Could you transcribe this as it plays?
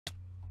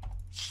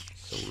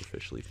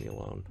Silverfish, leave me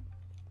alone.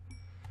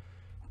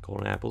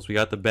 Golden apples. We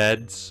got the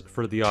beds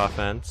for the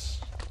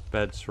offense.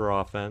 Beds for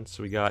offense.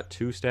 We got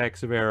 2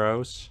 stacks of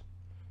arrows.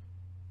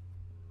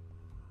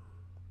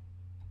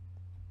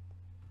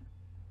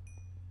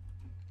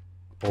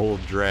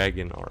 Old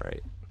dragon.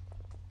 Alright.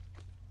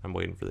 I'm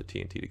waiting for the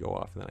TNT to go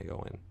off and then I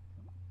go in.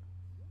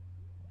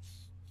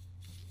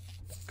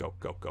 Go,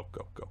 go, go,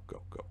 go, go,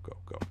 go, go, go,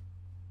 go.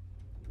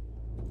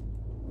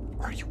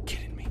 Are you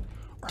kidding me?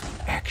 Are you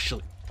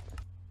actually?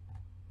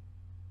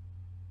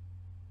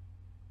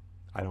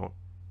 I don't.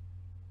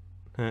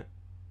 Huh.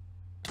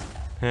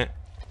 Huh.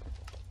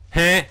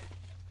 Huh.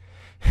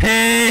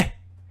 Huh.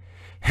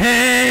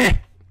 Huh.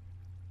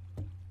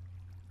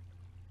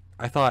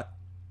 I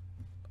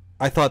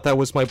thought that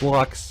was my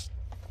blocks.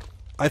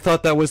 I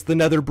thought that was the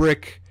nether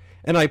brick,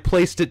 and I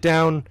placed it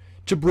down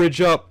to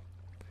bridge up.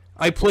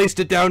 I placed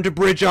it down to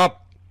bridge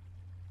up.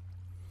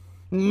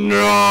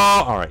 No!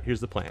 Alright, here's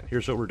the plan.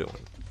 Here's what we're doing.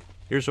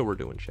 Here's what we're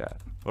doing, chat.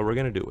 What we're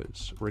gonna do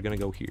is, we're gonna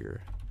go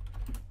here.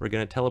 We're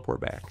gonna teleport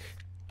back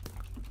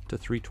to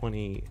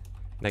 320,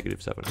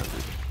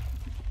 -700.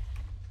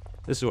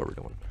 This is what we're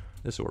doing.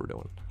 This is what we're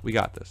doing. We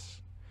got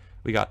this.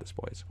 We got this,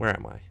 boys. Where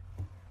am I?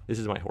 This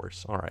is my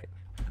horse. Alright.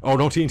 Oh,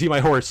 don't TNT my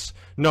horse.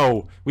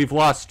 No, we've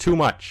lost too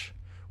much.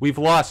 We've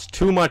lost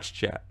too much,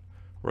 chat.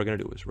 What we're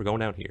gonna do is, we're going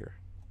down here.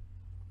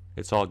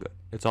 It's all good.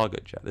 It's all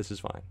good, chat. This is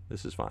fine.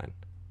 This is fine.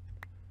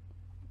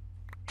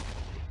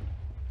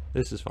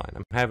 This is fine.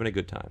 I'm having a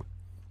good time.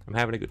 I'm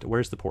having a good time.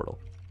 Where's the portal?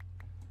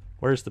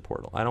 Where's the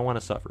portal? I don't want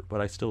to suffer,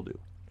 but I still do.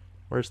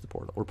 Where's the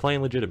portal? We're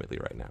playing legitimately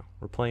right now.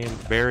 We're playing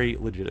very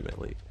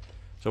legitimately.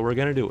 So what we're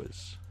going to do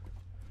is,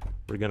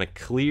 we're going to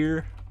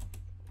clear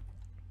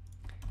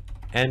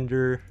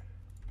Ender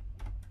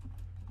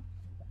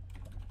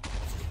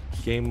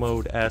Game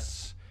Mode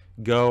S,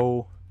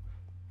 go,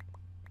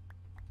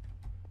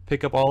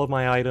 pick up all of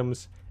my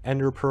items,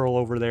 Ender Pearl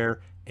over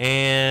there,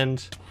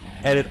 and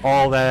edit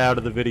all that out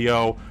of the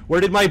video. Where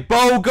did my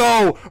bow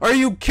go? Are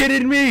you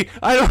kidding me?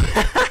 I don't...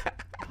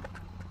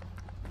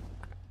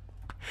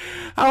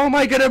 How am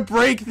I gonna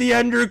break the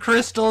Ender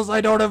crystals?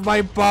 I don't have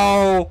my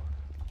bow.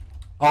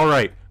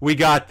 Alright, we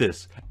got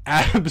this.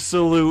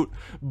 Absolute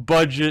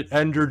budget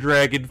Ender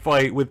Dragon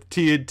fight with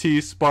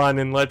TNT spawn,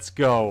 and let's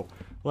go.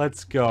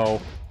 Let's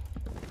go.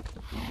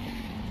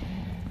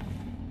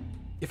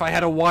 If I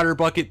had a water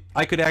bucket,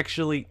 I could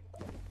actually...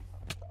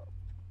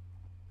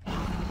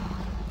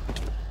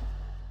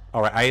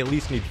 Alright, I at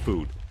least need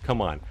food.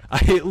 Come on. I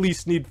at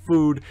least need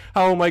food.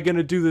 How am I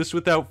gonna do this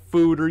without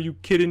food? Are you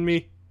kidding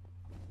me?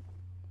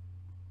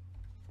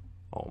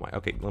 Oh my,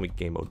 okay, let me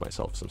game mode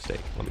myself some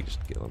steak. Let me just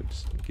give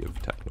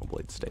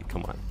Technoblade steak.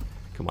 Come on.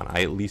 Come on,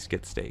 I at least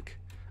get steak.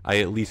 I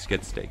at least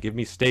get steak. Give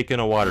me steak in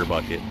a water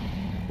bucket.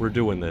 We're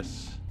doing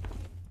this.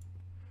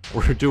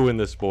 We're doing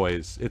this,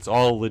 boys. It's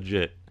all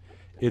legit.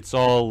 It's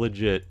all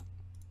legit.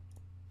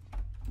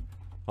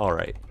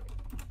 Alright.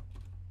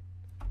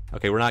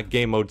 Okay, we're not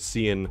game mode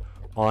seeing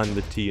on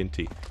the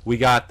TNT. We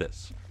got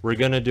this. We're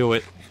gonna do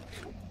it.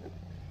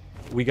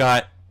 We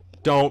got...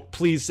 Don't.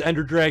 Please,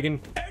 Ender Dragon.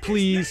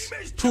 Please.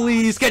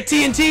 Please, get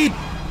TNT'd!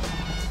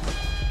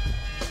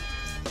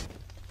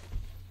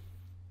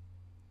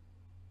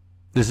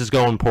 This is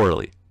going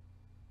poorly.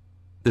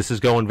 This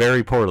is going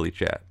very poorly,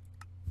 chat.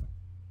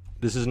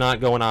 This is not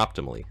going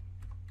optimally.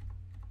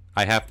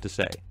 I have to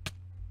say.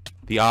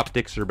 The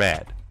optics are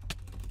bad.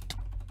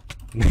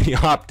 The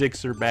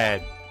optics are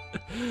bad.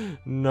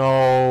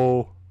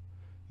 No.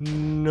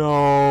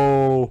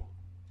 No.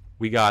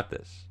 We got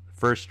this.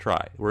 First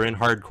try. We're in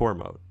hardcore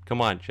mode.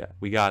 Come on, chat.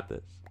 We got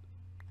this.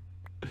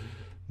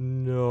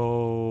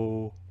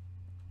 No.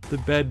 The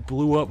bed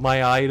blew up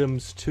my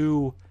items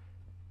too.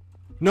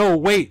 No,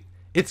 wait.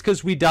 It's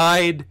because we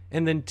died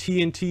and then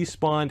TNT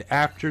spawned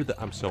after the...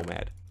 I'm so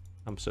mad.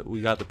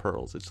 We got the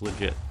pearls. It's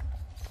legit.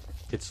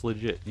 It's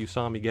legit. You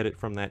saw me get it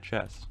from that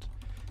chest.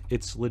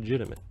 It's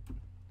legitimate.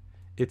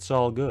 It's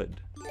all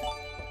good.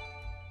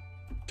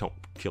 Don't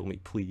kill me,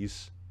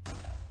 please.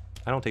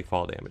 I don't take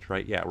fall damage,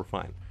 right? Yeah, we're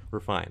fine. We're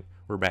fine.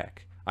 We're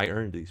back. I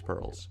earned these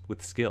pearls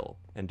with skill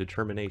and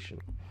determination.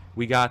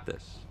 We got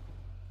this.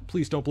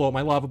 Please don't blow up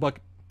my lava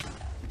bucket.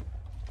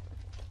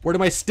 Where did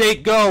my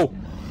steak go?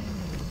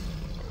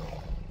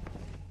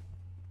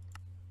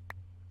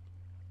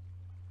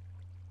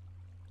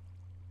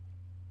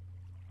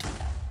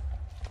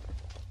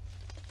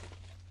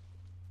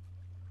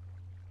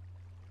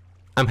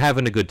 I'm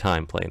having a good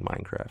time playing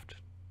Minecraft.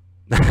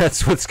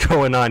 That's what's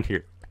going on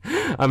here.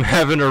 I'm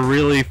having a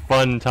really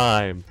fun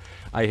time.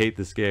 I hate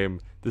this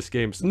game. This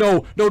game's...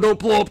 No! No, don't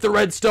blow up the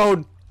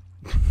redstone!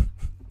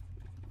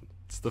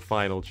 It's the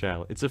final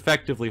challenge. It's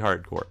effectively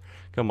hardcore.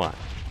 Come on.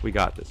 We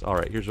got this.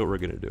 Alright, here's what we're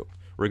gonna do.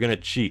 We're gonna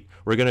cheat.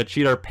 We're gonna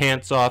cheat our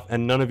pants off,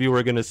 and none of you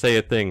are gonna say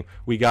a thing.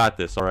 We got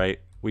this,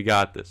 alright? We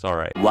got this,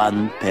 alright.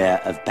 One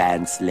pair of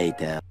pants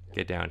later.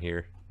 Get down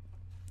here.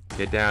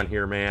 Get down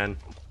here, man.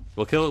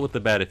 We'll kill it with the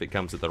bed if it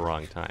comes at the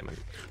wrong time.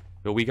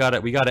 But we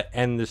gotta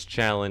end this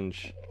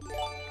challenge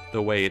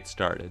the way it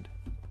started.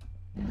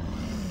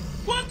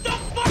 What the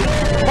fuck?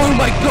 Oh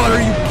my god,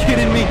 are you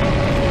kidding me?